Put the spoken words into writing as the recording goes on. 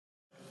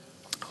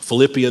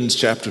Philippians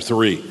chapter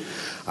 3.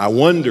 I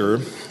wonder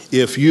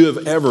if you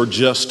have ever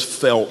just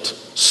felt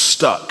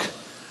stuck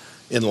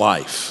in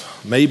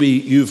life. Maybe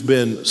you've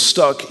been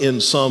stuck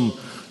in some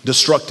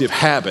destructive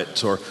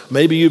habit, or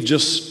maybe you've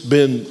just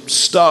been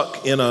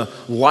stuck in a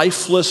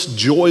lifeless,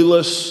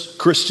 joyless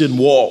Christian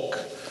walk.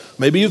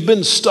 Maybe you've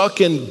been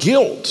stuck in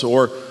guilt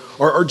or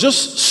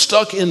just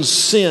stuck in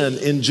sin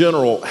in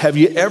general. Have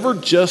you ever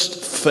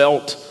just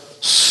felt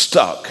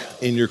stuck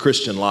in your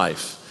Christian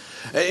life?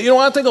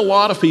 I think a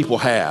lot of people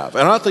have,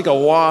 and I think a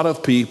lot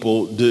of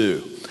people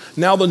do.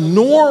 Now, the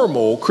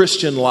normal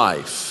Christian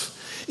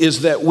life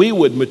is that we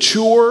would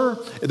mature,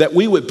 that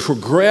we would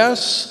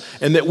progress,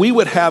 and that we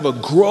would have a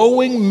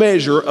growing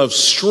measure of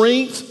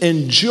strength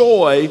and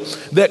joy,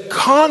 that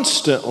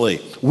constantly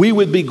we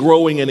would be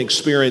growing and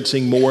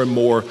experiencing more and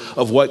more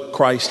of what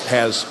Christ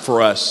has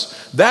for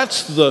us.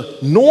 That's the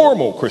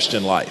normal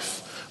Christian life.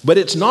 But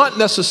it's not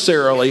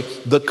necessarily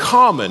the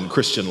common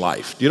Christian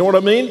life. Do you know what I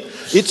mean?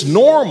 It's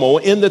normal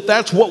in that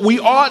that's what we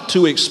ought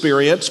to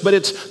experience, but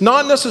it's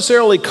not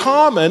necessarily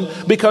common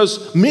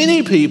because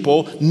many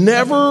people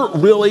never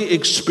really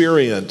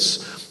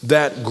experience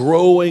that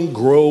growing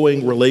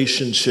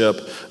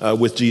relationship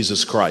with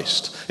Jesus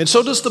Christ. And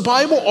so does the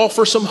Bible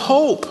offer some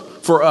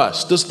hope for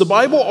us? Does the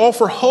Bible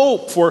offer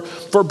hope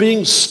for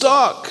being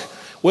stuck?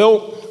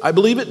 Well, I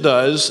believe it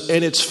does,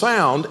 and it's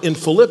found in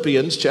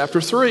Philippians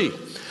chapter 3.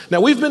 Now,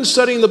 we've been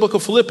studying the book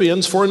of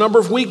Philippians for a number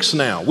of weeks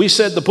now. We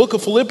said the book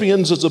of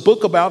Philippians is a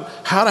book about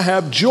how to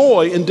have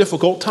joy in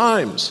difficult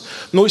times.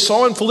 And we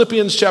saw in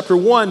Philippians chapter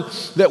 1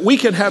 that we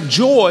can have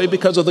joy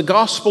because of the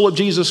gospel of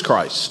Jesus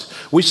Christ.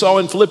 We saw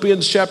in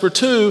Philippians chapter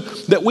 2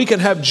 that we can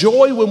have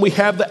joy when we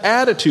have the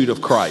attitude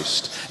of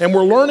Christ. And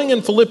we're learning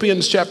in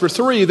Philippians chapter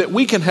 3 that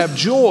we can have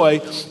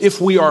joy if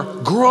we are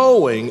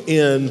growing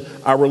in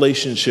our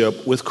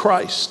relationship with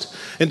Christ.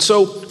 And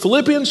so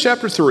Philippians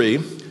chapter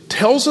 3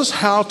 tells us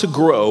how to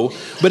grow,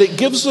 but it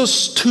gives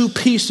us two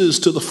pieces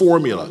to the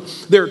formula.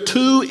 There are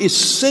two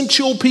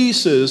essential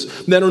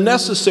pieces that are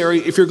necessary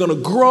if you're going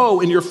to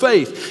grow in your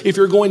faith. If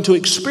you're going to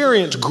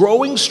experience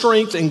growing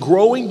strength and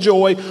growing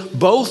joy,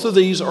 both of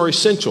these are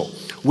essential.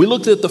 We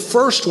looked at the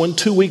first one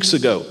 2 weeks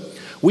ago.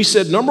 We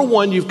said, number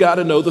one, you've got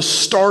to know the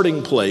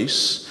starting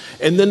place.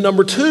 And then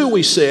number two,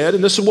 we said,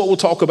 and this is what we'll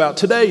talk about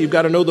today, you've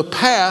got to know the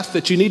path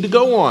that you need to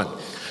go on.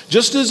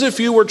 Just as if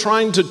you were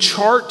trying to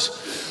chart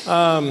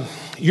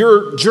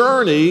your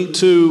journey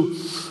to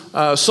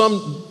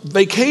some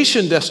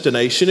vacation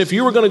destination. If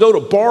you were going to go to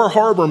Bar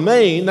Harbor,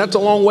 Maine, that's a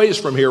long ways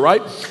from here,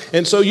 right?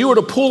 And so you were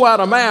to pull out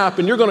a map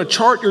and you're going to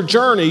chart your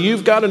journey.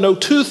 You've got to know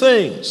two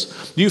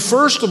things. You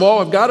first of all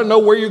have got to know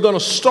where you're going to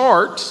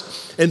start,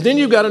 and then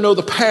you've got to know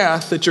the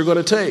path that you're going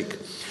to take.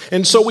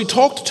 And so we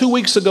talked 2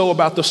 weeks ago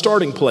about the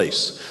starting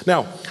place.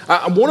 Now,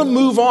 I want to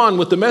move on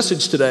with the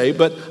message today,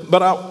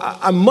 but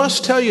I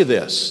must tell you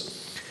this.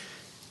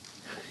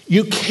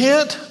 You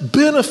can't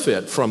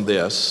benefit from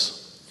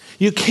this.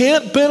 You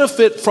can't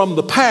benefit from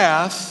the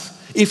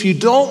path if you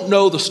don't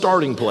know the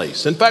starting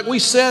place. In fact, we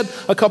said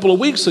a couple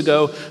of weeks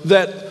ago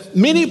that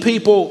many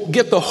people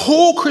get the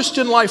whole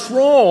Christian life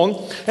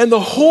wrong, and the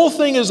whole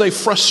thing is a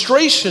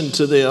frustration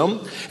to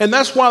them, and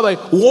that's why they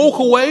walk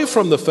away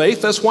from the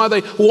faith. That's why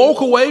they walk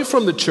away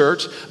from the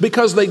church,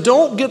 because they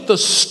don't get the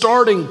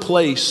starting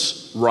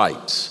place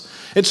right.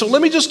 And so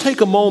let me just take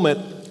a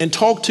moment and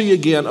talk to you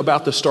again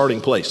about the starting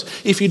place.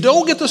 If you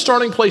don't get the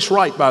starting place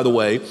right, by the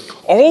way,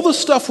 all the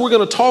stuff we're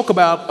going to talk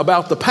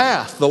about the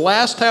path, the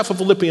last half of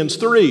Philippians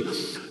 3,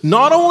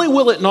 not only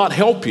will it not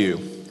help you,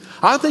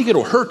 I think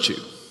it'll hurt you.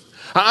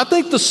 I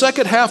think the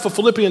second half of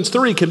Philippians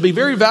 3 can be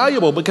very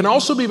valuable, but can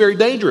also be very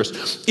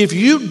dangerous. If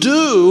you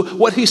do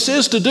what he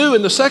says to do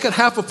in the second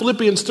half of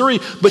Philippians 3,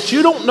 but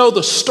you don't know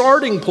the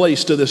starting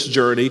place to this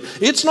journey,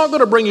 it's not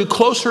going to bring you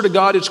closer to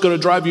God. It's going to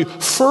drive you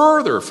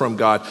further from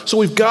God. So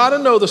we've got to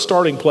know the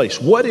starting place.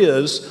 What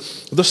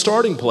is the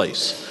starting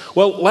place?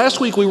 Well,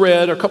 last week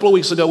a couple of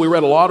weeks ago, we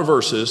read a lot of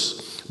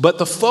verses, but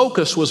the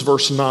focus was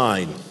verse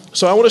 9.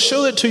 So I want to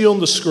show that to you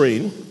on the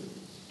screen,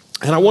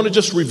 and I want to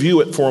just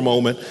review it for a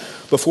moment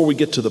before we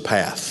get to the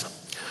path.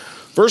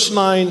 Verse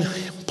 9,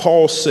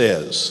 Paul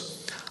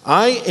says,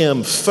 I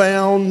am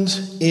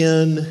found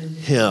in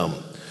him.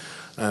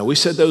 We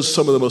said those are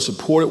some of the most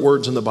important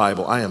words in the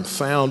Bible. I am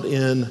found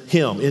in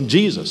him, in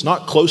Jesus.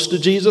 Not close to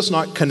Jesus,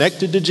 not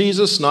connected to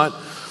Jesus, not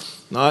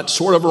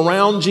sort of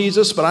around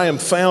Jesus, but I am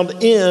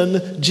found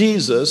in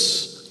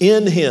Jesus,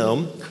 in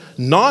him,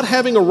 not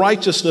having a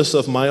righteousness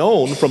of my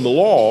own from the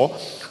law,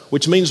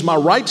 which means my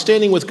right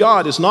standing with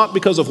God is not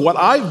because of what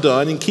I've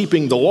done in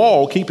keeping the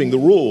law, keeping the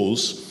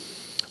rules,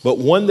 but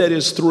one that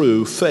is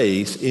through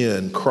faith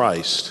in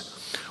Christ.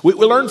 We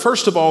learned,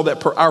 first of all,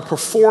 that our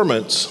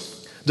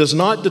performance does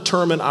not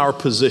determine our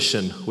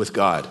position with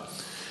God.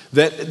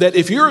 That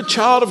if you're a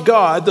child of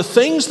God, the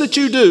things that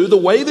you do, the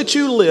way that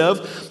you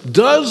live,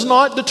 does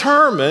not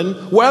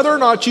determine whether or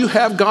not you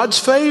have God's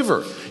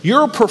favor.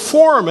 Your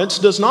performance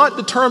does not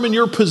determine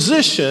your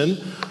position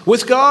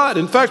with God.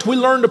 In fact, we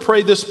learn to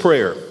pray this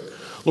prayer.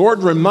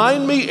 Lord,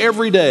 remind me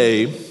every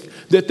day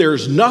that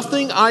there's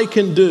nothing I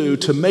can do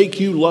to make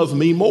you love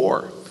me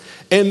more.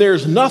 And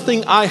there's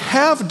nothing I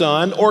have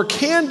done or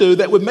can do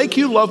that would make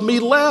you love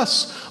me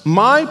less.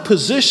 My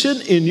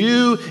position in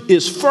you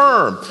is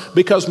firm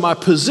because my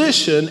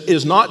position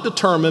is not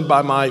determined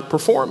by my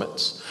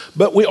performance.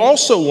 But we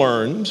also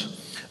learned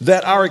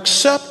that our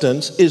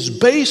acceptance is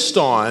based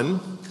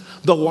on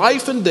the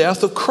life and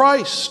death of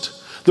Christ.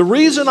 The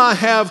reason I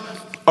have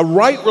a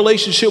right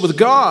relationship with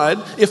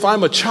God, if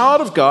I'm a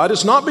child of God,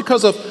 is not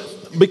because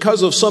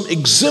of some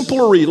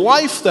exemplary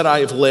life that I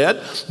have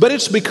led, but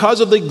it's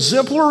because of the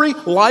exemplary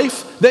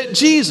life that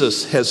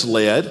Jesus has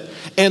led,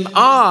 and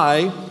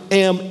I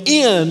am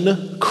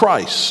in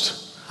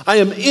Christ. I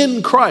am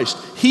in Christ.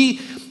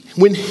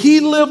 When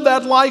he lived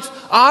that life,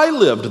 I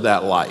lived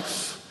that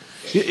life.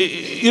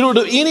 You know,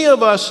 do any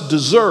of us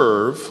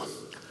deserve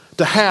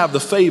to have the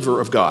favor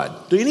of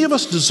God? Do any of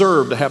us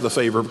deserve to have the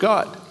favor of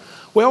God?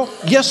 Well,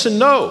 yes and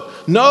no.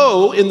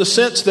 No, in the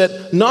sense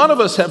that none of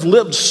us have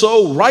lived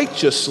so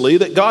righteously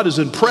that God is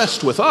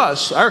impressed with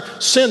us. Our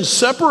sin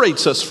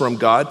separates us from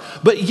God.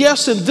 But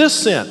yes, in this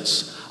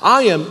sense,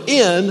 I am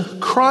in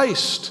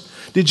Christ.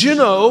 Did you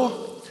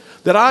know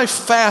that I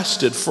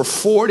fasted for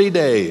 40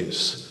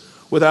 days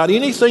without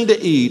anything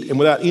to eat and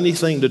without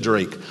anything to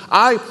drink?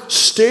 I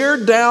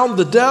stared down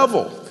the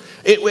devil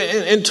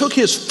and took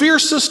his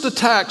fiercest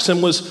attacks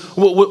and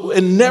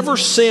never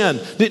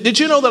sinned. Did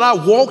you know that I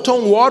walked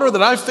on water,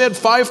 that I fed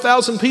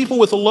 5,000 people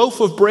with a loaf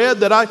of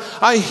bread, that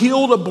I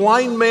healed a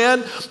blind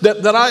man,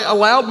 that I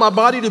allowed my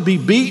body to be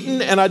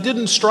beaten and I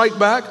didn't strike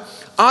back?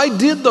 I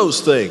did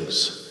those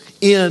things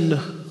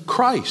in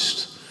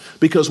Christ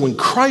because when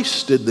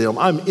Christ did them,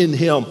 I'm in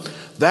him.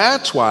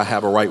 That's why I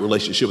have a right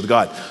relationship with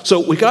God. So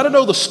we got to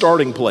know the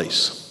starting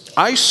place.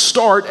 I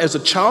start as a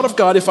child of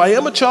God. If I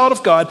am a child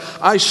of God,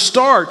 I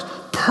start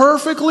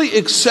perfectly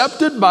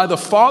accepted by the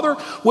Father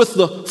with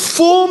the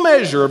full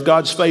measure of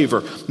God's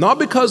favor. Not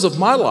because of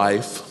my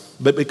life,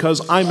 but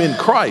because I'm in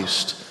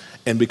Christ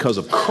and because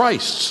of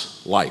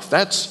Christ's life.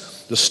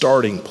 That's the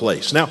starting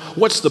place. Now,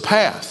 what's the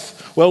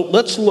path? Well,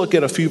 let's look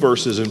at a few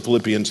verses in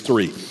Philippians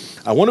 3.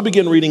 I want to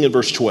begin reading in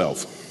verse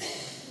 12.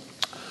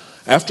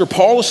 After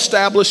Paul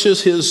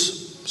establishes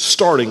his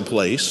starting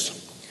place,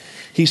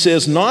 he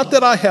says, "Not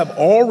that I have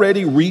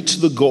already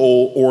reached the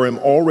goal or am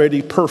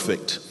already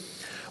perfect,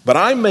 but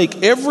I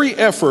make every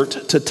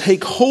effort to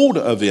take hold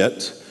of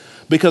it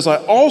because I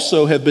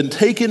also have been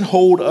taken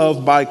hold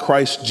of by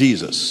Christ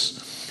Jesus.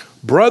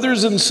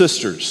 Brothers and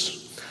sisters,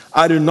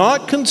 I do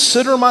not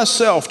consider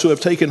myself to have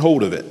taken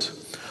hold of it,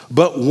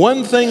 but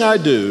one thing I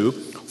do,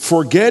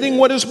 forgetting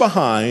what is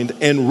behind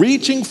and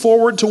reaching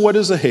forward to what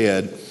is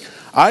ahead,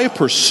 I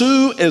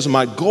pursue as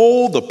my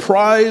goal the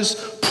prize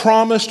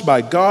promised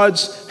by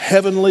God's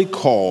heavenly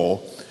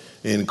call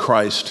in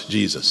Christ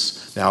Jesus."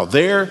 Now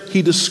there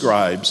he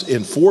describes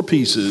in 4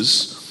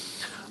 pieces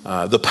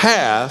the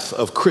path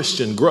of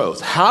Christian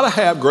growth. How to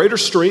have greater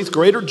strength,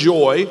 greater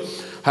joy,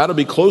 how to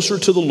be closer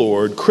to the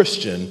Lord,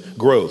 Christian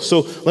growth.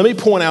 So let me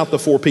point out the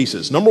 4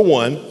 pieces. Number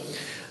 1,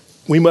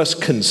 we must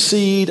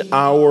concede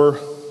our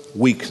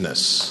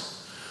weakness.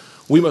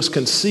 We must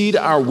concede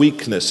our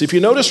weakness. If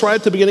you notice right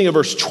at the beginning of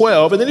verse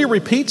 12, and then he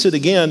repeats it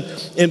again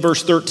in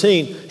verse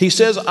 13, he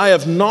says, I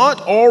have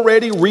not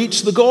already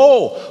reached the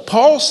goal.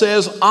 Paul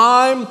says,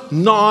 I'm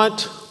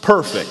not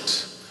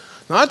perfect.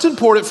 Now that's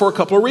important for a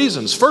couple of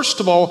reasons. First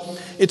of all,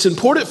 it's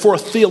important for a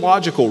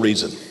theological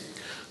reason.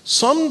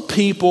 Some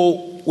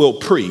people will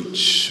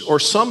preach, or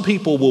some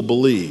people will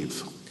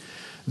believe,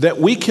 that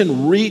we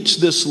can reach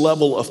this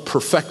level of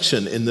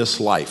perfection in this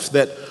life,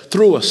 that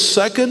through a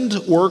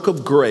second work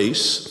of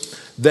grace,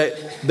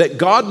 that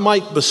God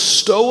might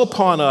bestow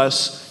upon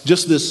us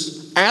just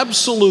this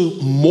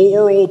absolute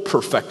moral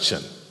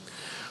perfection.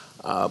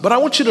 But I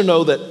want you to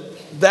know that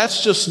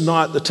that's just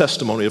not the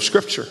testimony of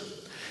Scripture.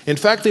 In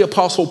fact, the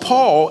Apostle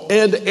Paul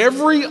and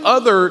every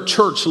other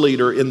church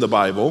leader in the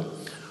Bible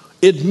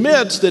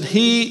admits that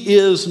he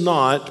is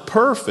not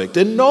perfect,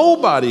 and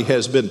nobody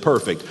has been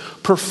perfect.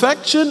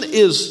 Perfection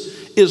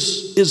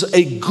is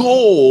a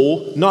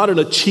goal, not an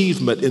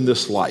achievement in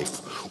this life.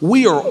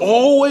 We are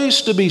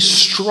always to be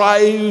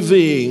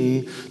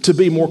striving to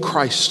be more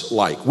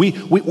Christ-like. We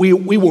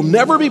will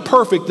never be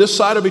perfect this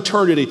side of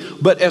eternity,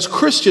 but as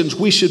Christians,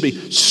 we should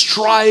be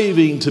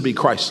striving to be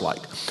Christ-like.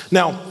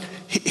 Now,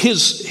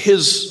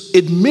 his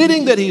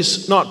admitting that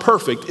he's not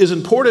perfect is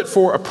important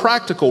for a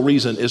practical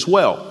reason as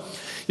well.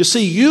 You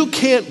see, you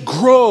can't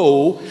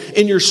grow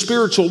in your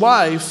spiritual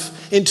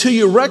life until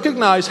you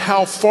recognize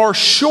how far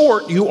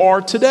short you are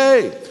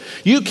today.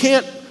 You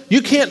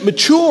can't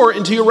mature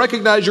until you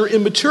recognize your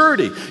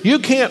immaturity. You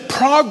can't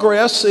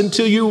progress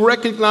until you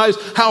recognize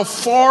how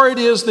far it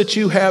is that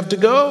you have to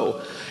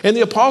go. And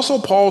the Apostle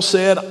Paul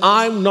said,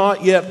 I'm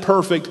not yet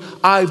perfect.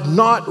 I've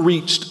not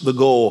reached the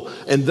goal.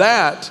 And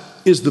that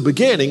is the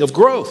beginning of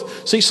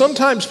growth. See,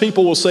 sometimes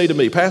people will say to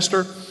me,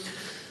 Pastor,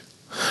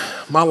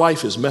 my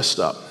life is messed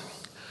up.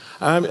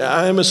 I'm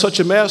in such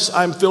a mess.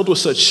 I'm filled with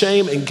such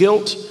shame and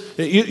guilt.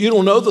 You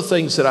don't know the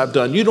things that I've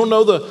done. You don't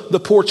know the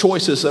poor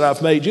choices that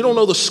I've made. You don't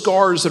know the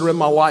scars that are in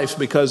my life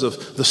because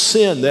of the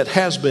sin that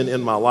has been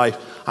in my life.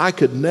 I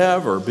could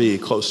never be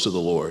close to the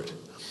Lord.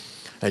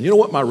 And you know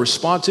what my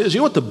response is? You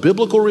know what the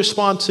biblical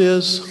response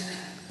is?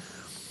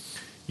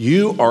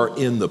 You are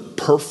in the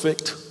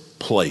perfect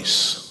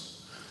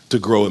place to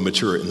grow and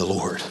mature in the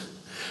Lord.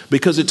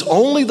 Because it's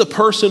only the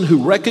person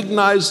who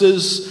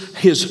recognizes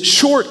his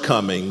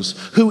shortcomings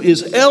who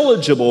is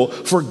eligible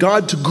for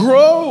God to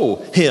grow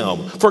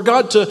him, for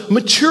God to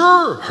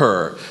mature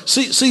her.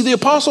 See, the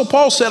Apostle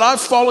Paul said, I've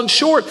fallen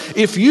short.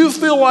 If you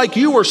feel like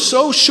you are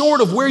so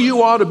short of where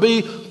you ought to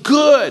be,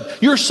 good.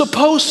 You're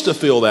supposed to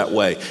feel that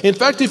way. In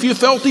fact, if you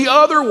felt the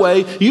other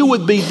way, you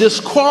would be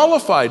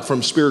disqualified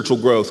from spiritual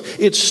growth.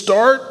 It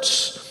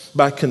starts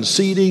by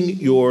conceding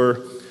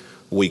your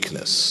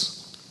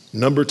weakness.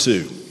 Number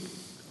 2.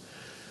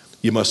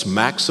 You must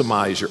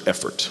maximize your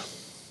effort.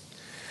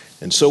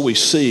 And so we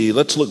see,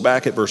 let's look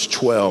back at verse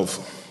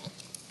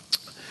 12.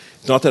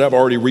 It's not that I've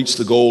already reached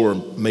the goal or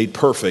made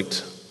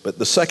perfect, but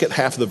the second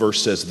half of the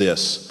verse says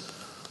this,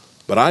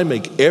 but I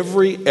make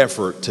every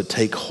effort to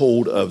take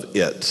hold of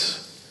it.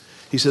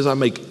 He says, I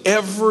make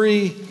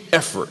every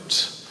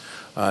effort.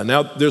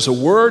 Now, there's a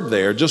word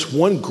there, just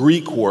one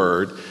Greek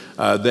word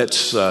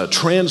that's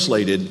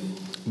translated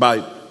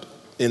by,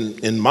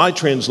 in my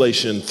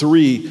translation,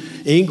 3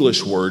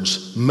 English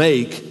words,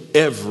 make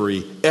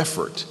every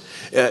effort.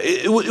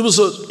 It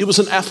was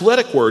an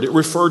athletic word. It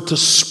referred to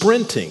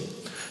sprinting.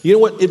 You know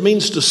what it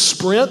means to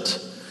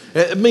sprint?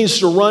 It means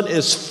to run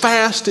as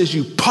fast as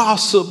you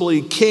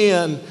possibly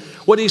can.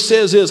 What he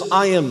says is,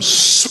 I am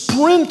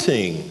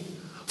sprinting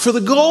for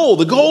the goal.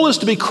 The goal is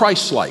to be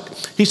Christ-like.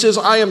 He says,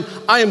 I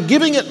am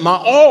giving it my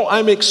all.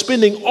 I'm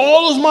expending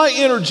all of my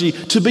energy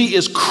to be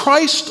as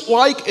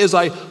Christ-like as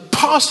I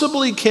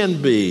possibly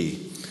can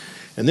be.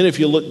 And then if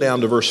you look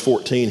down to verse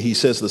 14, he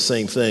says the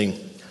same thing.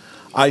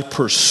 I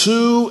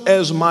pursue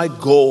as my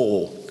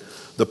goal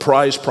the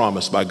prize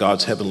promised by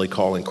God's heavenly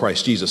call in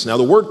Christ Jesus. Now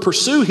the word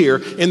pursue here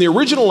in the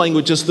original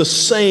language is the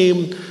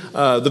same,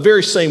 the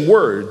very same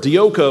word.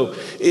 Dioko,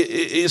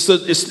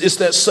 it's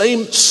that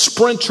same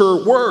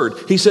sprinter word.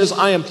 He says,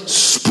 I am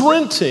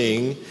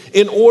sprinting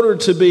in order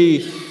to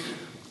be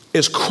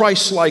as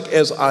Christ-like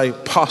as I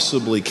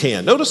possibly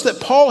can. Notice that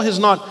Paul he's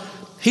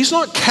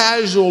not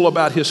casual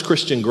about his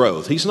Christian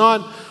growth. He's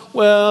not,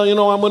 well,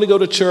 I'm going to go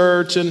to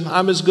church and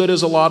I'm as good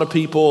as a lot of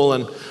people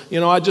and,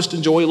 I just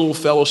enjoy a little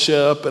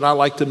fellowship and I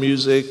like the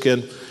music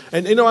and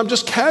I'm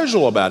just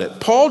casual about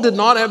it. Paul did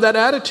not have that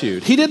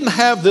attitude. He didn't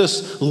have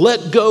this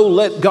let go,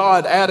 let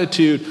God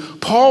attitude.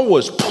 Paul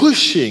was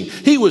pushing.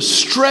 He was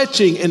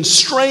stretching and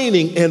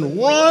straining and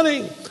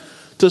running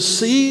to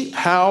see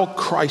how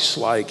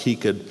Christ-like he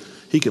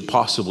could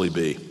possibly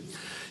be.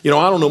 I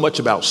don't know much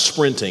about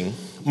sprinting.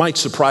 Might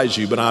surprise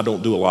you, but I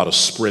don't do a lot of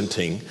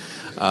sprinting.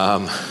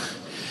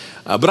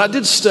 But I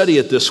did study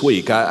it this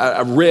week.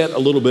 I read a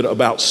little bit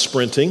about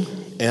sprinting,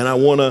 and I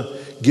want to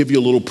give you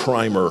a little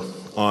primer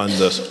on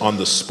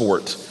the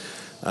sport.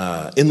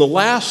 In the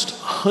last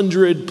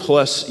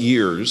 100+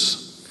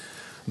 years,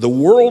 the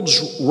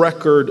world's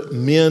record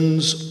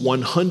men's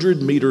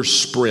 100-meter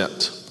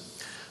sprint,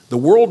 the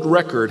world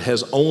record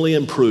has only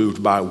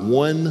improved by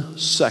 1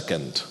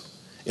 second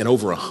in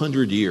over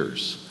 100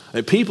 years.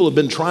 And people have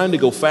been trying to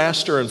go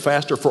faster and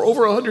faster for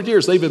over 100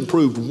 years. They've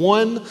improved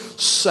 1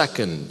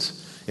 second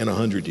in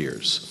 100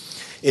 years.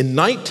 In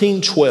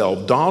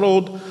 1912,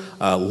 Donald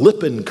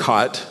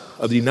Lippincott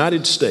of the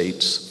United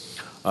States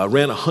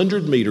ran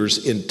 100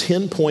 meters in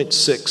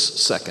 10.6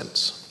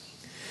 seconds.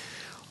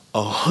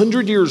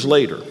 100 years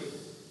later,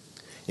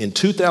 in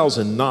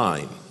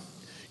 2009,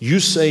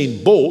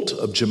 Usain Bolt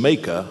of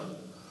Jamaica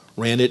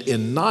ran it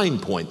in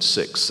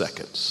 9.6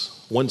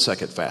 seconds, 1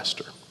 second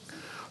faster.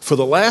 For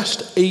the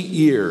last 8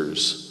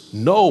 years,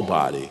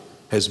 nobody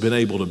has been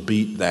able to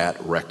beat that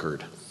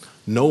record,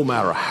 no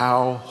matter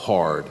how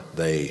hard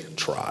they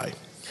try.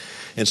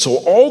 And so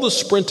all the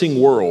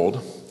sprinting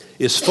world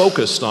is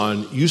focused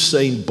on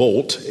Usain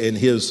Bolt and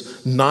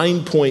his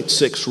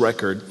 9.6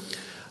 record,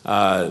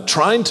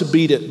 trying to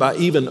beat it by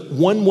even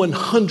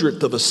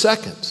 1/100th of a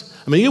second.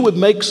 I mean, it would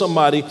make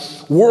somebody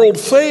world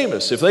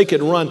famous if they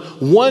could run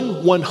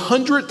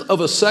 1/100th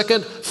of a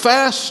second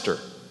faster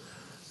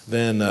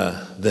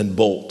than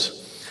Bolt.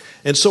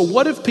 And so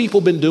what have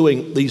people been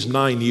doing these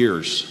 9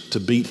 years to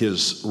beat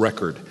his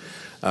record?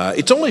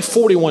 It's only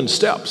 41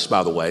 steps,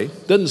 by the way.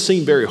 Doesn't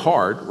seem very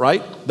hard,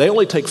 right? They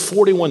only take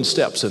 41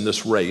 steps in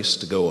this race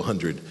to go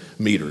 100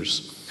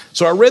 meters.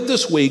 So I read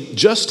this week,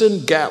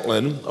 Justin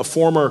Gatlin, a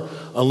former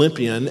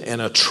Olympian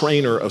and a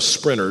trainer of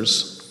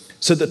sprinters,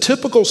 said the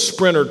typical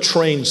sprinter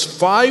trains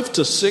 5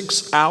 to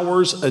 6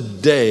 hours a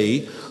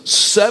day,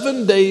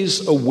 7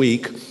 days a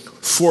week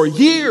for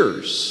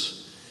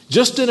years,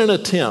 just in an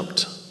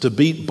attempt to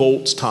beat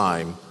Bolt's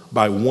time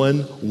by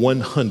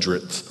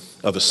 1/100th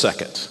of a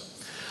second.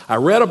 I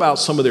read about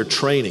some of their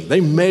training.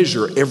 They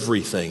measure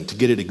everything to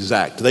get it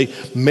exact. They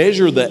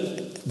measure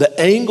the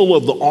angle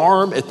of the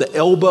arm at the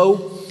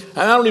elbow.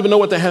 and I don't even know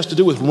what that has to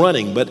do with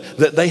running, but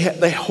that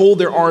they hold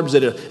their arms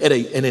at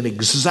an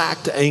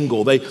exact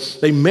angle.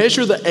 They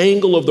measure the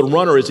angle of the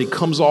runner as he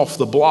comes off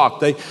the block.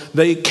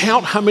 They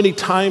count how many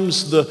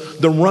times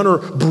the runner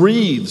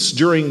breathes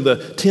during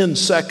the 10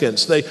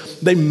 seconds.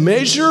 They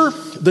measure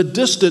the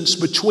distance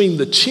between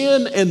the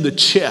chin and the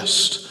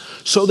chest,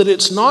 so that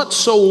it's not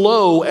so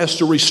low as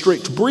to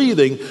restrict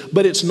breathing,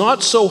 but it's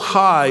not so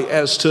high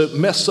as to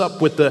mess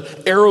up with the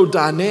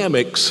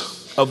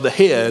aerodynamics of the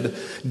head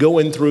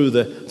going through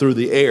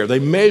the air. They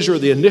measure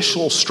the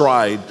initial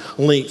stride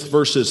length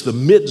versus the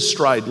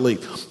mid-stride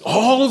length.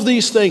 All of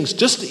these things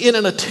just in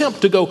an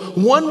attempt to go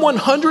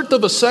 1/100th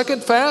of a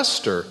second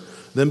faster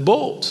than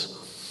Bolt.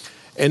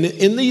 And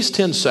in these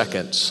 10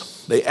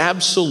 seconds, they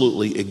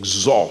absolutely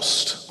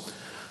exhaust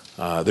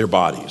their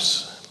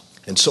bodies.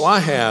 And so I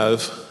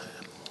have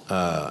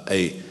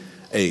a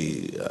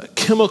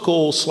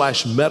chemical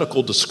 /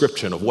 medical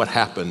description of what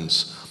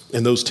happens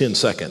in those 10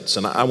 seconds.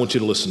 And I want you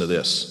to listen to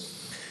this.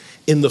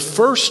 In the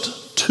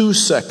first 2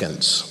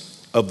 seconds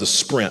of the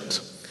sprint,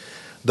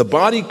 the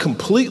body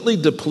completely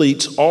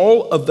depletes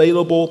all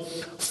available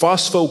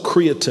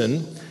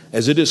phosphocreatine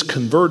as it is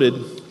converted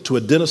to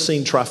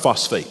adenosine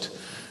triphosphate,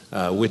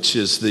 which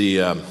is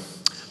the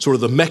sort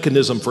of the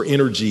mechanism for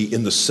energy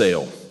in the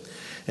cell.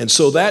 And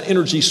so that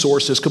energy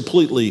source is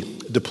completely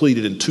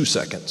depleted in 2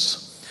 seconds.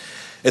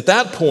 At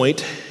that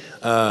point,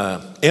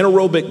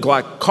 anaerobic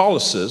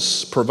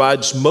glycolysis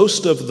provides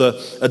most of the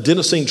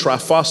adenosine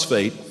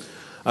triphosphate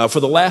for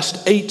the last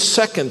 8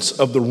 seconds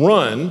of the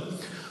run,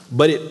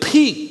 but it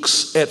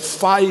peaks at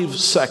 5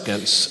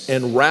 seconds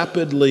and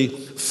rapidly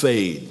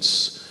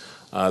fades.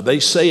 They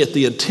say at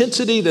the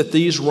intensity that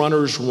these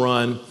runners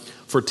run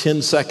for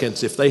 10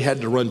 seconds, if they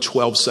had to run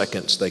 12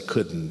 seconds, they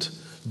couldn't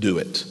do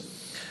it.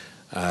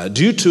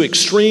 Due to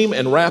extreme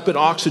and rapid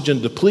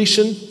oxygen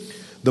depletion,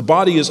 the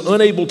body is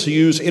unable to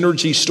use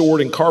energy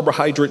stored in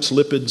carbohydrates,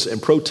 lipids, and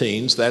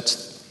proteins.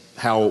 That's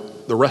how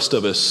the rest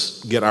of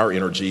us get our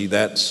energy.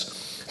 That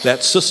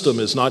system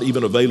is not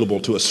even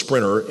available to a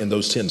sprinter in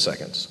those 10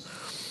 seconds.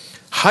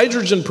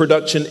 Hydrogen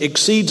production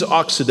exceeds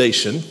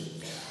oxidation.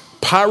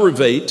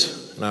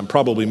 Pyruvate, and I'm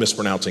probably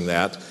mispronouncing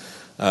that,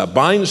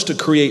 binds to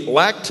create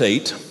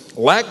lactate.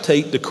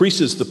 Lactate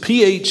decreases the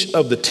pH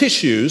of the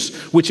tissues,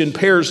 which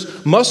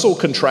impairs muscle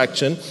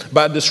contraction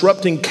by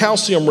disrupting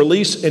calcium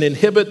release and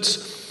inhibits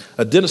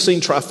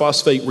adenosine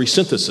triphosphate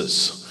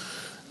resynthesis,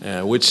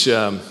 which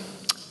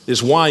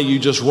is why you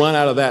just run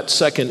out of that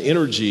second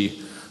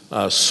energy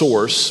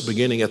source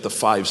beginning at the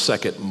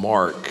 5-second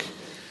mark.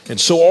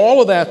 And so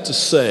all of that to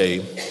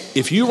say,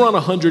 if you run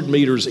 100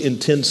 meters in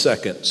 10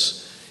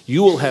 seconds,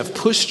 you will have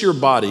pushed your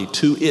body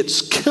to its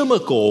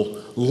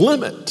chemical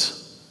limit.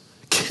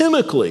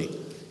 Chemically,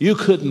 you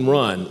couldn't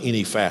run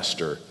any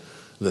faster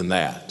than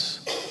that.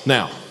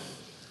 Now,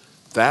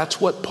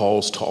 that's what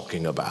Paul's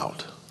talking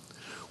about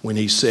when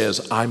he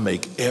says, I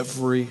make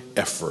every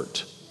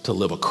effort to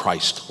live a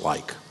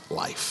Christ-like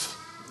life.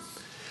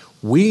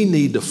 We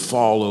need to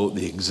follow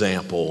the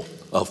example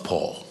of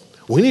Paul.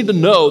 We need to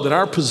know that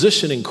our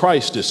position in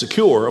Christ is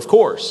secure, of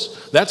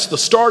course. That's the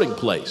starting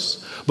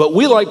place. But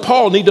we, like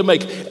Paul, need to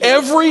make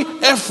every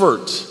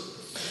effort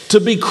to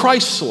be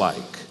Christ-like.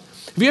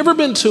 Have you ever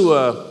been to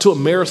a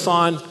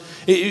marathon?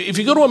 If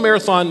you go to a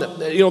marathon,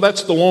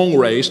 that's the long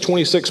race,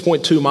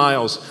 26.2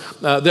 miles.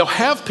 They'll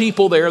have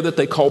people there that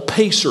they call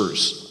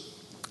pacers.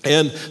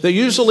 And they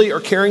usually are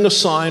carrying a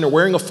sign or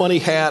wearing a funny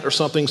hat or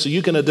something so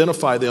you can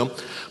identify them.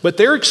 But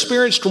they're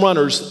experienced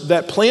runners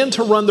that plan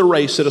to run the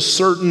race at a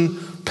certain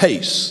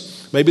pace.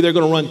 Maybe they're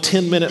going to run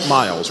 10-minute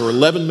miles or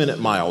 11-minute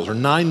miles or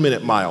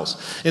 9-minute miles.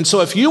 And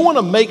so if you want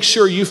to make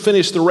sure you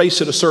finish the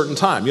race at a certain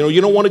time,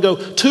 you don't want to go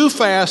too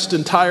fast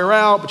and tire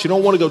out, but you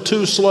don't want to go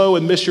too slow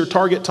and miss your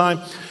target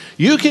time,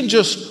 you can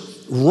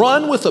just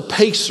run with a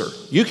pacer.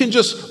 You can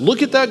just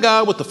look at that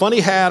guy with the funny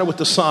hat or with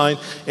the sign,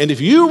 and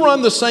if you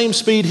run the same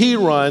speed he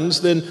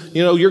runs, then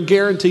you're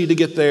guaranteed to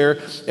get there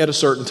at a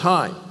certain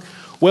time.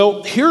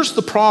 Well, here's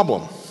the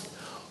problem.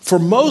 For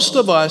most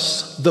of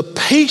us, the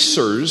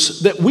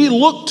pacers that we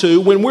look to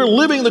when we're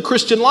living the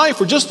Christian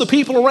life are just the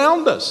people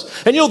around us.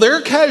 And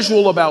they're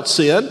casual about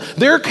sin.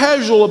 They're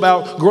casual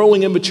about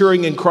growing and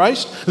maturing in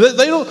Christ.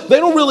 They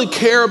don't really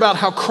care about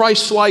how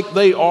Christ-like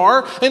they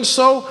are. And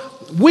so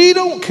we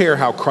don't care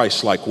how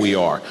Christ-like we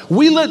are.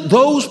 We let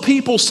those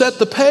people set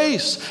the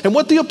pace. And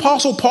what the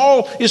Apostle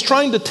Paul is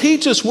trying to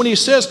teach us when he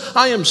says,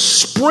 I am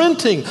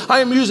sprinting,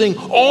 I am using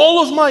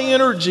all of my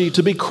energy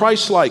to be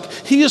Christ-like.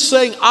 He is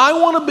saying, I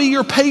want to be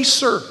your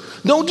pacer.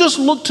 Don't just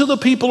look to the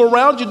people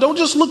around you. Don't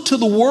just look to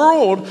the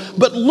world,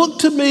 but look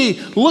to me.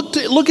 Look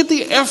at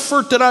the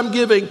effort that I'm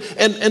giving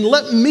and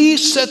let me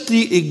set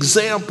the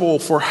example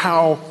for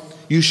how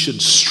you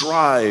should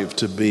strive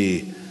to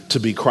be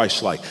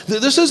Christ-like.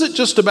 This isn't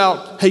just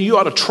about, hey, you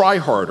ought to try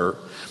harder.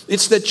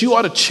 It's that you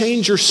ought to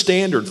change your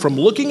standard from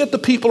looking at the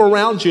people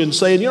around you and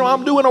saying,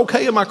 I'm doing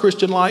okay in my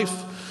Christian life,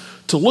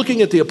 to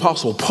looking at the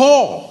Apostle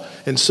Paul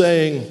and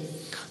saying,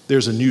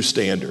 there's a new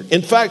standard.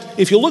 In fact,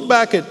 if you look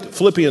back at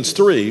Philippians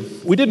 3,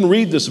 we didn't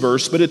read this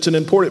verse, but it's an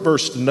important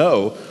verse to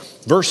know.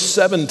 verse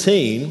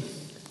 17,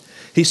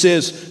 he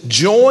says,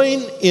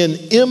 join in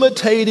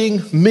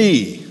imitating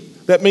me.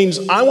 That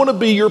means I want to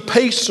be your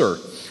pacer.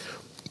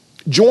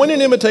 Join in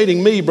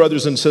imitating me,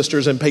 brothers and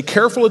sisters, and pay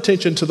careful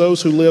attention to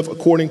those who live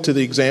according to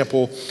the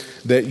example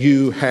that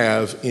you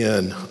have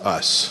in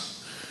us.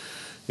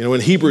 You know,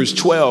 in Hebrews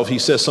 12, he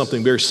says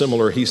something very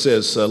similar. He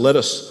says,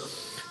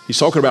 he's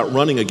talking about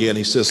running again.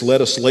 He says, let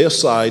us lay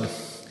aside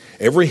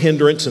every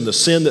hindrance and the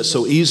sin that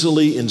so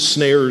easily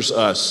ensnares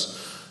us,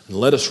 and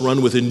let us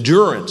run with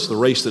endurance the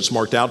race that's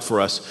marked out for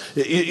us.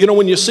 You know,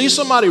 when you see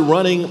somebody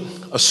running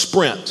a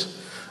sprint,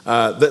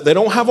 they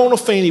don't have on a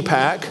fanny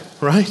pack,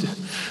 right?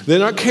 They're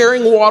not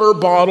carrying water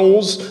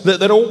bottles.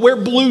 They don't wear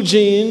blue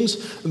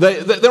jeans.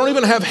 They don't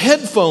even have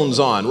headphones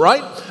on,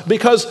 right?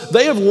 Because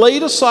they have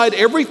laid aside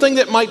everything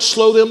that might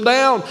slow them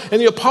down.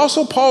 And the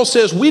Apostle Paul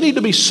says we need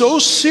to be so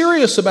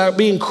serious about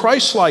being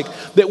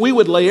Christ-like that we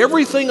would lay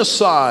everything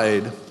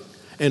aside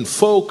and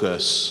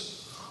focus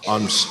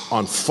on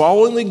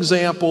following the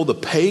example, the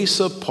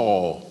pace of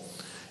Paul,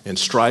 and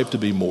strive to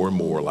be more and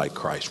more like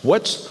Christ.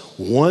 What's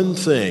one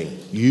thing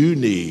you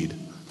need,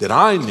 that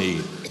I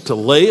need, to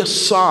lay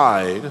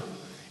aside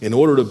in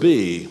order to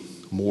be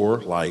more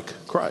like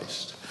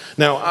Christ?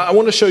 Now, I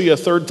want to show you a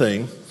third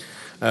thing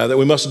that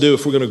we must do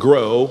if we're going to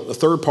grow. The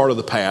third part of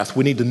the path,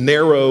 we need to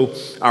narrow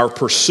our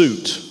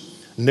pursuit.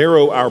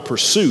 Narrow our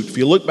pursuit. If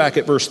you look back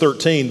at verse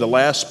 13, the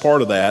last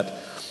part of that,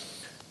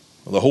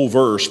 the whole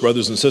verse,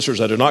 brothers and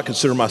sisters, I do not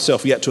consider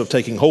myself yet to have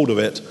taken hold of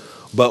it,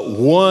 but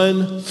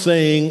one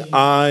thing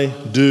I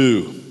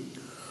do,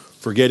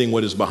 forgetting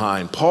what is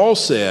behind. Paul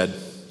said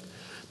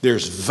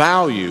there's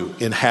value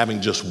in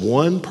having just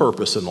one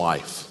purpose in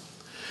life.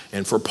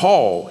 And for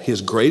Paul,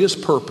 his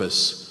greatest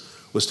purpose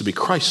was to be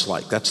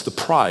Christ-like. That's the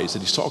prize that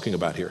he's talking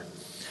about here.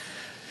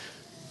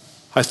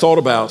 I thought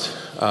about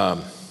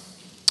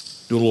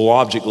doing a little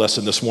object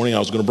lesson this morning. I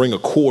was going to bring a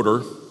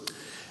quarter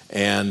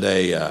and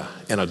a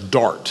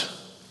dart,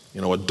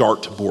 you know, a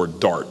dartboard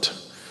dart.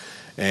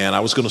 And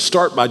I was going to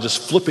start by just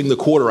flipping the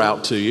quarter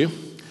out to you.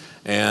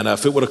 And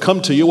if it would have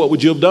come to you, what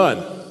would you have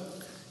done?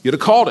 You'd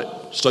have caught it,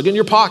 stuck it in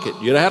your pocket.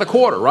 You'd have had a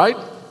quarter, right?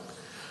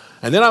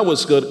 And then I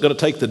was going to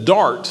take the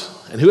dart,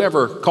 and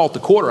whoever caught the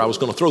quarter, I was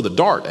going to throw the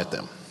dart at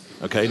them.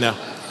 Okay, now,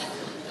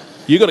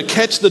 you're going to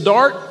catch the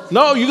dart?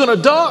 No, you're going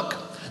to duck.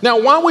 Now,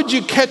 why would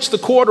you catch the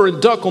quarter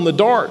and duck on the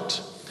dart?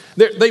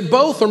 They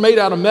both are made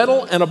out of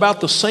metal and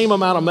about the same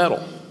amount of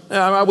metal.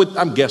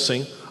 I'm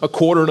guessing a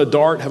quarter and a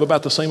dart have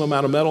about the same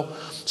amount of metal.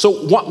 So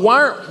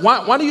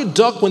why do you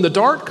duck when the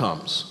dart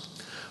comes?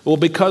 Well,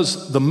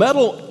 because the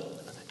metal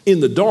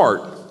in the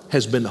dart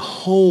has been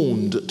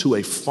honed to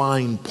a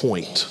fine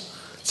point.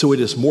 So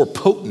it is more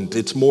potent,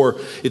 it's more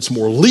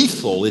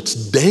lethal, it's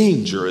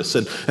dangerous.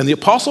 And the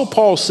Apostle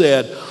Paul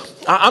said,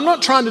 I'm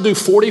not trying to do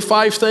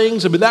 45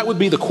 things. I mean, that would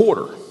be the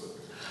quarter.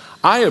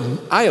 I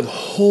have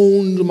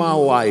honed my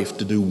life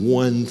to do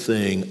one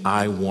thing.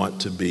 I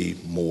want to be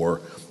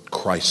more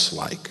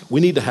Christ-like.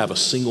 We need to have a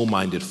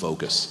single-minded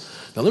focus.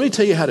 Now, let me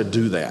tell you how to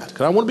do that,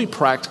 because I want to be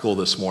practical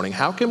this morning.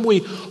 How can we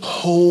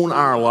hone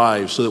our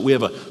lives so that we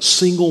have a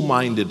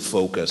single-minded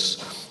focus?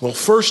 Well,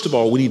 first of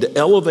all, we need to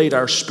elevate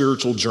our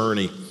spiritual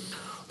journey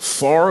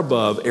far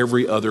above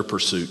every other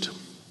pursuit.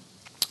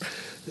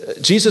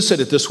 Jesus said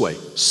it this way: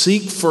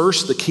 seek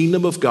first the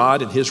kingdom of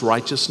God and his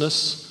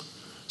righteousness.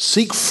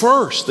 Seek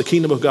first the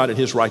kingdom of God and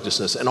his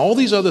righteousness, and all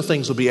these other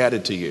things will be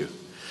added to you.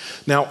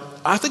 Now,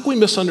 I think we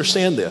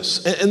misunderstand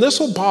this, and this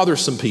will bother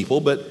some people,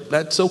 but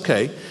that's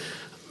okay.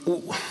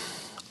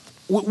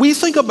 We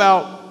think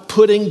about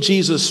putting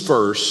Jesus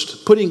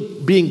first,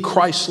 being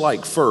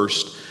Christ-like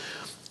first,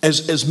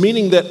 as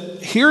meaning that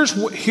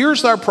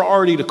here's our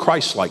priority to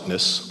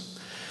Christ-likeness,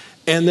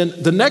 and then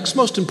the next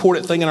most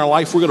important thing in our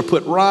life we're going to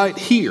put right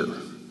here.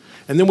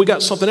 And then we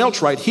got something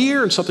else right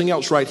here and something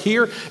else right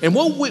here. And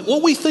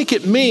what we think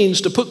it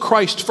means to put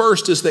Christ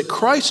first is that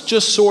Christ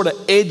just sort of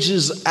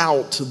edges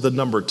out the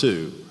number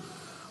two.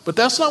 But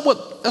that's not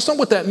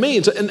what that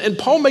means. And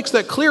Paul makes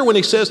that clear when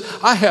he says,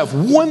 I have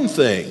one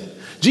thing.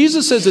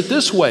 Jesus says it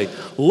this way: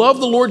 love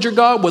the Lord your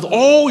God with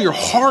all your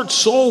heart,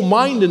 soul,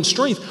 mind, and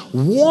strength.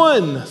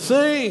 One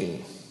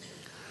thing.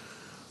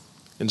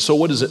 And so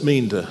what does it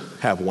mean to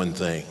have one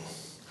thing?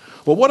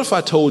 Well, what if I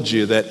told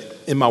you that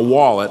in my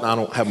wallet, I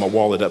don't have my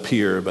wallet up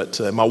here, but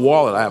in my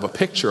wallet I have a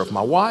picture of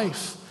my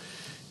wife.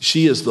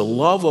 She is the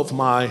love of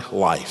my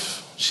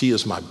life. She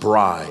is my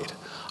bride.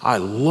 I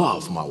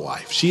love my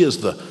wife. She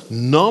is the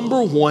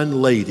number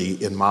one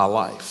lady in my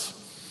life.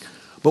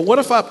 But what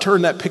if I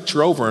turned that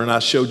picture over and I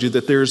showed you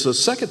that there's a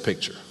second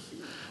picture?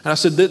 And I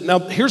said, now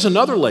here's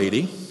another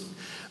lady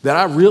that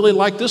I really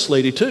like. This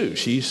lady too.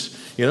 She's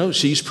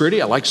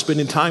pretty. I like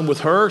spending time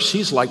with her.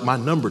 She's like my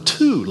number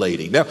two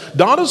lady. Now,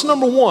 Donna's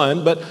number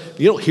one, but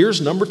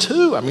here's number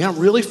two. I mean, I'm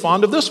really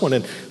fond of this one.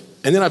 And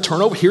then I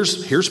turn over,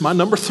 here's my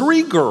number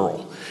three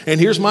girl. And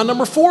here's my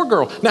number four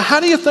girl. Now, how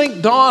do you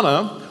think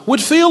Donna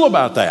would feel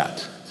about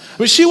that? I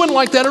mean, she wouldn't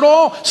like that at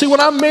all. See,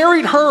 when I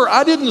married her,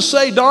 I didn't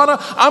say, Donna,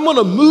 I'm going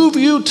to move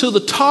you to the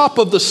top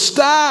of the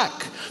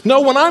stack.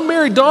 No, when I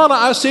married Donna,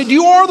 I said,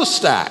 you are the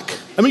stack.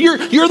 I mean,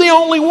 you're the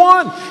only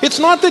one. It's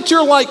not that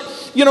you're like,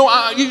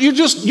 you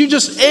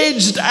just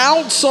edged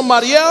out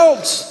somebody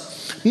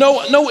else.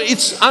 No,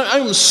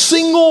 I'm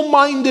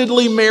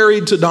single-mindedly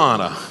married to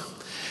Donna.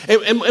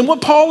 And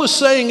what Paul is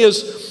saying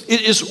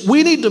is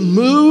we need to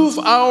move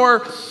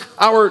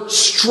our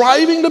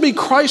striving to be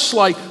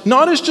Christ-like,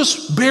 not as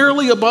just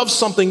barely above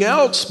something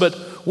else,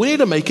 but we need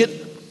to make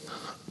it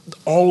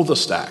all of the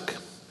stack.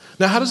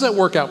 Now, how does that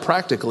work out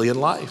practically in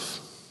life?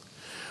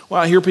 Well,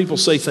 I hear people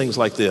say things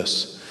like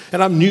this,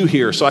 and I'm new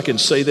here, so I can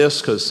say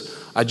this because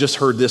I just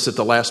heard this at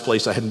the last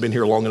place. I hadn't been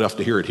here long enough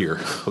to hear it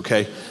here,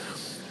 okay?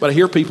 But I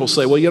hear people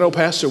say, well,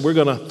 Pastor, we're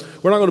not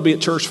going to be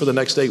at church for the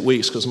next 8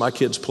 weeks because my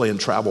kid's playing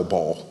travel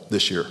ball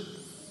this year.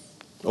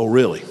 Oh,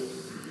 really?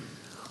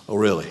 Oh,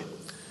 really?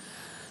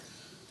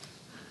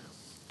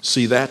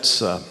 See,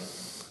 that's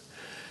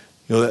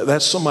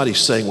somebody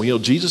saying, well,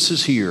 Jesus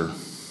is here,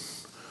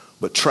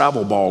 but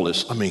travel ball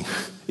is,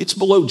 it's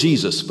below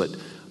Jesus, but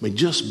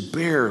just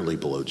barely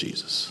below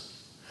Jesus.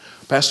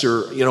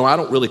 Pastor, I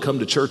don't really come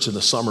to church in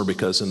the summer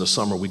because in the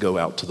summer we go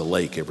out to the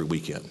lake every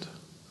weekend.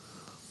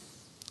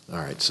 All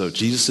right, so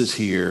Jesus is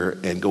here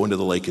and going to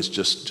the lake is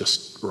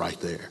just right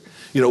there.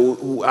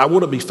 I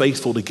want to be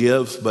faithful to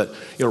give, but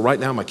right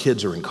now my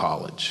kids are in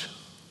college.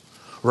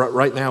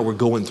 Right now we're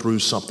going through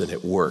something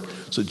at work.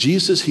 So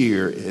Jesus is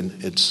here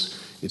and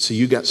so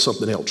you got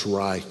something else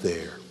right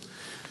there.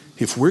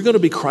 If we're going to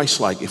be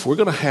Christ-like, if we're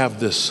going to have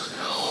this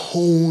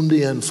honed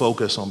in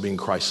focus on being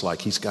Christ-like,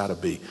 he's got to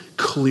be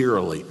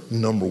clearly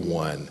number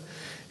one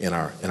in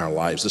our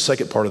lives. The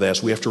second part of that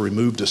is we have to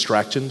remove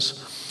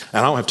distractions. And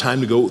I don't have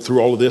time to go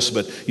through all of this,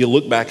 but you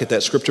look back at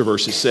that scripture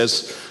verse, it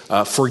says,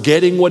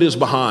 forgetting what is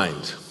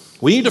behind.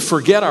 We need to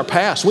forget our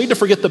past. We need to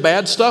forget the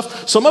bad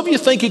stuff. Some of you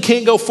think you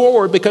can't go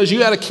forward because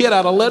you had a kid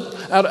out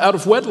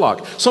of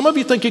wedlock. Some of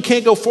you think you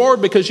can't go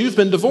forward because you've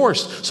been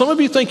divorced. Some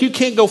of you think you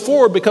can't go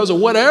forward because of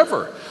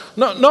whatever.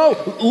 No,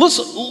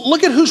 listen,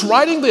 look at who's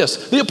writing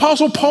this. The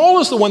Apostle Paul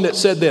is the one that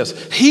said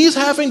this. He's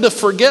having to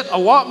forget a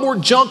lot more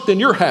junk than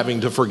you're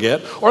having to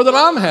forget or that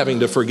I'm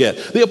having to forget.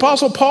 The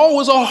Apostle Paul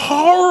was a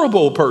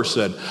horrible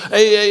person,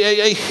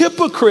 a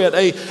hypocrite,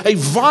 a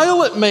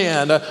violent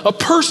man, a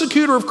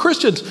persecutor of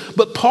Christians.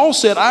 But Paul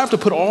said, I have to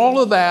put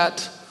all of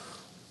that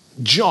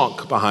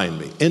junk behind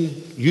me. And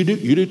you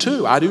do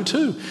too. I do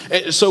too.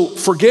 And so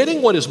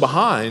forgetting what is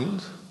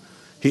behind,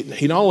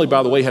 he not only,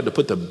 by the way, had to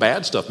put the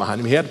bad stuff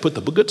behind him, he had to put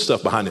the good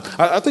stuff behind him.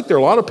 I think there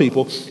are a lot of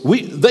people,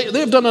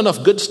 they've done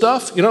enough good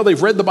stuff.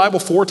 They've read the Bible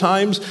 4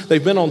 times.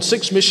 They've been on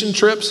 6 mission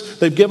trips.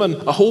 They've given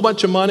a whole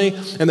bunch of money.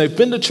 And they've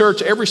been to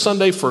church every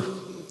Sunday for,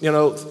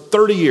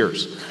 30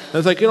 years.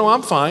 And they think,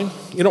 I'm fine.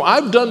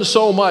 I've done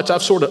so much,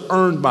 I've sort of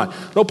earned mine.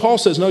 No, Paul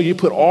says, no, you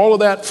put all of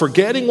that,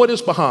 forgetting what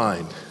is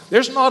behind.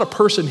 There's not a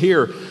person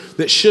here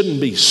that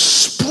shouldn't be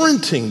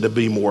sprinting to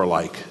be more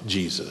like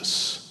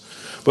Jesus.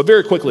 But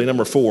very quickly,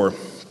 number 4,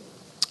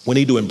 we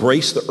need to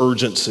embrace the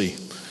urgency.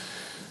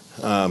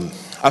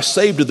 I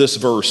saved this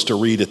verse to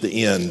read at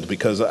the end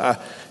because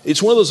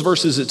it's one of those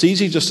verses it's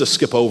easy just to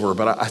skip over,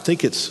 but I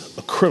think it's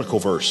a critical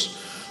verse.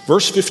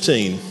 Verse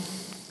 15,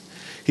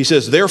 he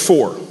says,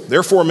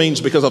 therefore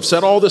means because I've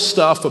said all this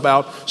stuff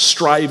about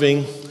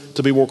striving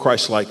to be more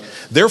Christ-like.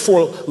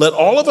 Therefore, let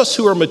all of us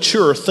who are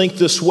mature think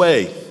this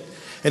way.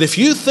 And if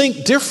you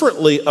think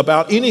differently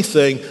about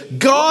anything,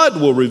 God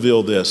will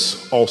reveal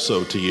this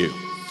also to you.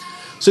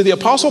 See, the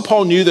Apostle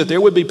Paul knew that there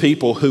would be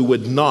people who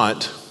would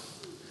not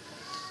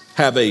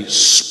have a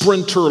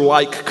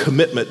sprinter-like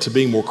commitment to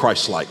being more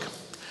Christ-like.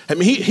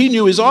 He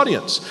knew his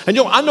audience. And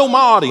I know my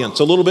audience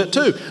a little bit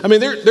too.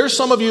 There's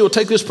some of you who will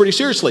take this pretty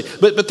seriously.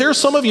 But there's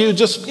some of you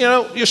just,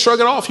 you shrug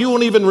it off. You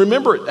won't even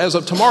remember it as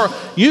of tomorrow.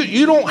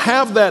 You don't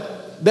have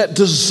that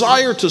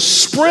desire to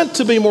sprint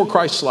to be more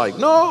Christ-like.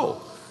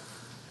 No.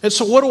 And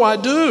so what do I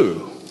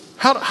do?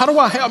 How do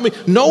I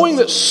help knowing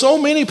that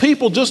so many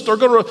people just are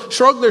going to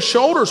shrug their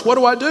shoulders? What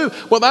do I do?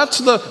 Well, that's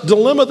the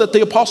dilemma that the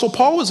Apostle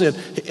Paul was in.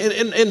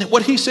 And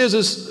what he says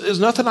is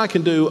nothing I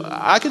can do.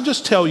 I can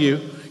just tell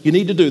you, you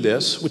need to do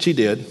this, which he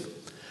did.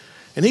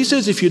 And he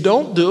says, if you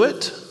don't do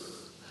it,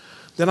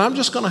 then I'm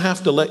just going to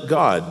have to let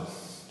God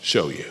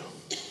show you.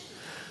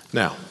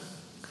 Now,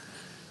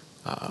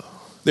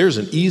 there's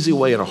an easy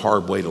way and a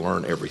hard way to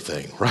learn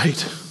everything,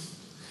 right?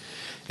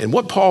 And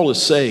what Paul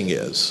is saying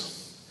is,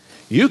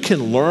 you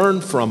can learn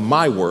from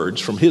my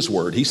words, from his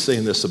word. He's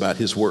saying this about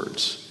his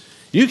words.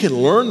 You can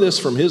learn this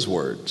from his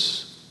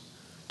words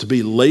to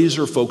be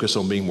laser focused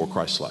on being more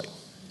Christ-like.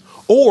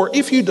 Or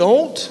if you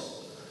don't,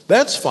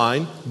 that's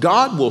fine.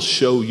 God will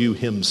show you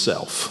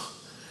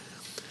himself.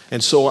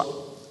 And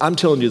so I'm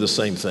telling you the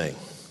same thing.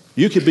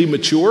 You can be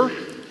mature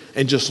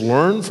and just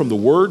learn from the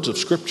words of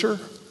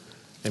Scripture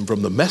and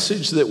from the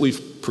message that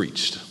we've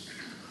preached.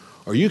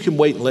 Or you can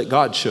wait and let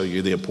God show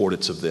you the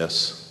importance of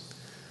this.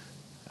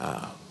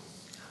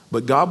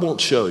 But God won't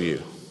show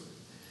you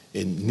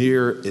in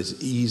near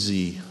as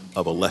easy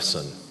of a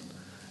lesson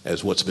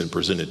as what's been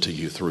presented to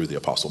you through the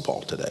Apostle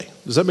Paul today.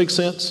 Does that make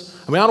sense?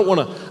 I mean, I don't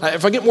want to,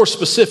 if I get more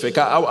specific,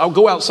 I'll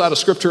go outside of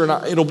Scripture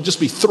and it'll just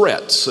be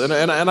threats, and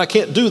I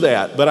can't do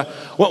that. But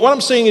what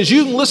I'm saying is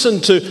you can listen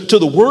to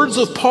the words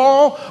of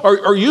Paul,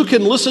 or you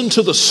can listen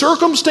to the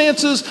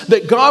circumstances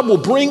that God will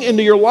bring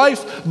into your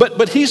life.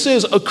 But he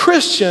says a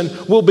Christian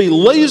will be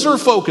laser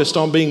focused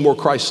on being more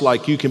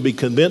Christ-like. You can be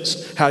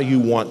convinced how you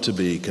want to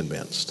be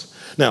convinced.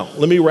 Now,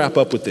 let me wrap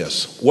up with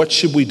this. What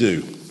should we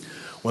do?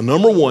 Well,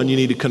 number one, you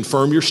need to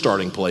confirm your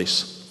starting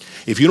place.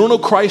 If you don't know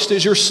Christ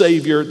as your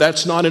Savior,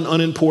 that's not an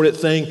unimportant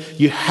thing.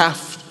 You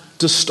have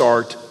to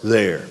start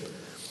there.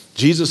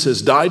 Jesus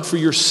has died for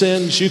your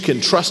sins. You can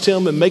trust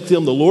Him and make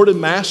Him the Lord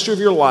and Master of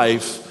your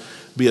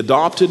life. Be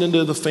adopted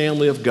into the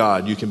family of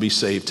God. You can be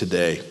saved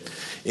today.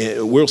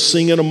 We'll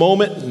sing in a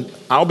moment, and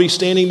I'll be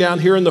standing down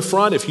here in the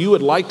front. If you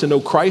would like to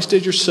know Christ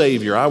as your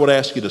Savior, I would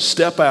ask you to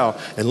step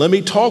out and let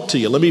me talk to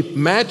you. Let me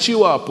match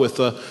you up with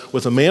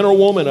a man or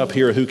woman up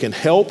here who can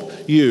help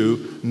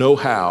you know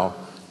how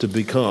to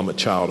become a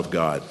child of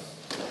God.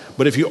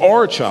 But if you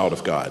are a child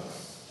of God,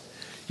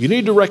 you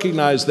need to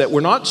recognize that we're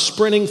not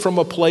sprinting from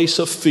a place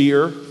of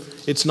fear.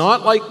 It's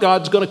not like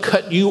God's going to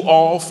cut you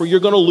off or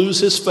you're going to lose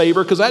His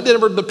favor, because that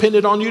never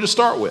depended on you to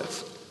start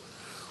with.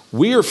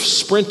 We are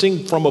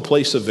sprinting from a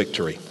place of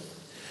victory.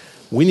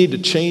 We need to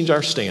change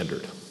our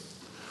standard.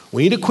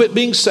 We need to quit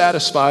being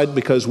satisfied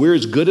because we're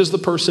as good as the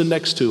person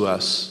next to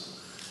us.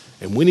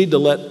 And we need to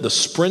let the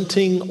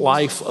sprinting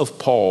life of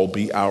Paul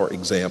be our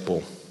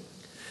example.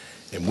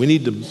 And we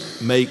need to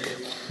make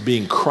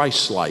being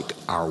Christ-like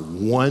our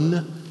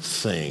one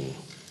thing.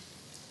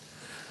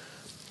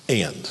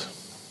 And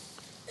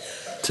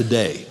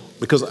today,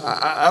 because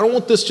I don't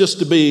want this just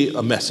to be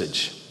a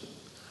message,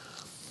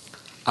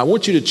 I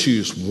want you to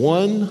choose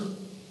one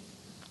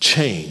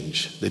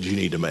change that you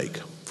need to make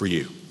for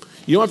you.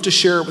 You don't have to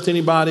share it with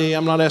anybody.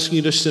 I'm not asking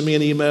you to send me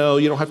an email.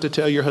 You don't have to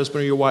tell your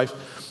husband or your wife.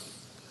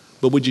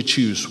 But would you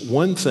choose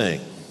one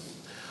thing?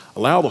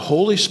 Allow the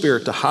Holy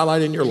Spirit to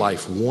highlight in your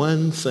life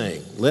one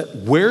thing.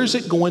 Where is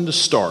it going to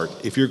start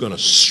if you're going to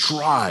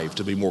strive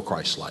to be more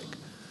Christ-like?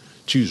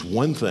 Choose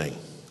one thing.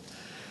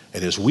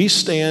 And as we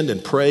stand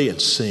and pray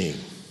and sing,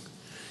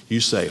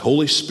 you say,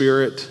 Holy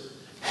Spirit,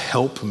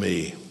 help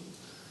me.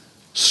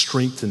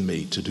 Strengthen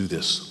me to do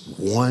this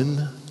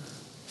one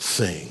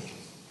thing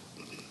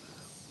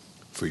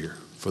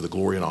for the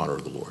glory and honor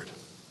of the Lord.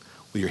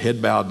 With your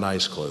head bowed and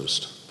eyes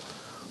closed.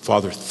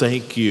 Father,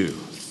 thank you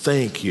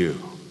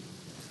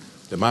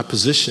that my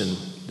position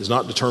is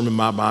not determined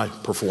by my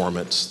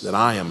performance, that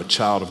I am a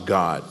child of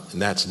God,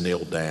 and that's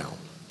nailed down.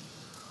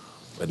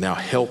 But now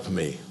help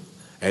me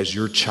as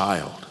your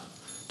child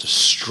to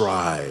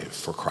strive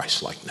for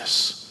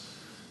Christ-likeness.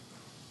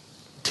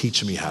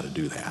 Teach me how to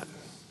do that.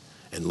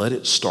 And let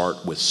it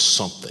start with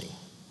something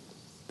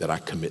that I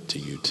commit to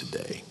you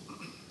today.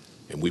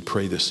 And we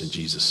pray this in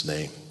Jesus'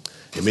 name.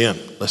 Amen.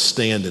 Let's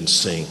stand and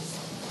sing.